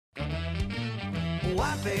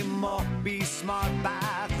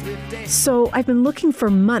So I've been looking for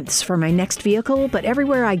months for my next vehicle, but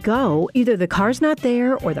everywhere I go, either the car's not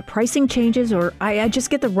there or the pricing changes or I just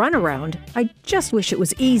get the runaround. I just wish it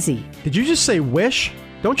was easy. Did you just say wish?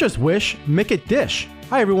 Don't just wish, make it Dish.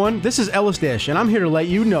 Hi everyone, this is Ellis Dish, and I'm here to let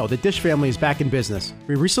you know the Dish family is back in business.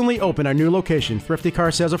 We recently opened our new location, Thrifty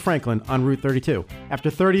Car Sales of Franklin, on Route 32. After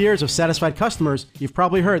 30 years of satisfied customers, you've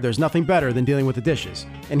probably heard there's nothing better than dealing with the Dishes.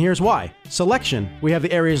 And here's why. Selection. We have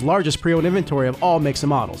the area's largest pre-owned inventory of all makes and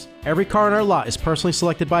models. Every car in our lot is personally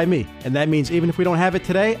selected by me, and that means even if we don't have it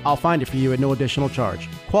today, I'll find it for you at no additional charge.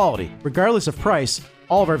 Quality. Regardless of price,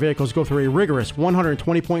 all of our vehicles go through a rigorous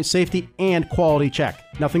 120-point safety and quality check.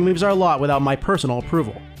 Nothing leaves our lot without my personal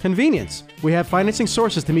approval. Convenience. We have financing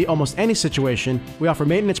sources to meet almost any situation. We offer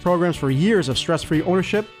maintenance programs for years of stress-free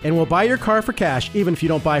ownership, and we'll buy your car for cash even if you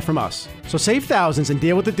don't buy from us. So save thousands and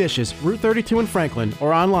deal with the Dishes, Route 32 in Franklin,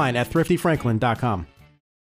 or online at thriftyfranklin.com.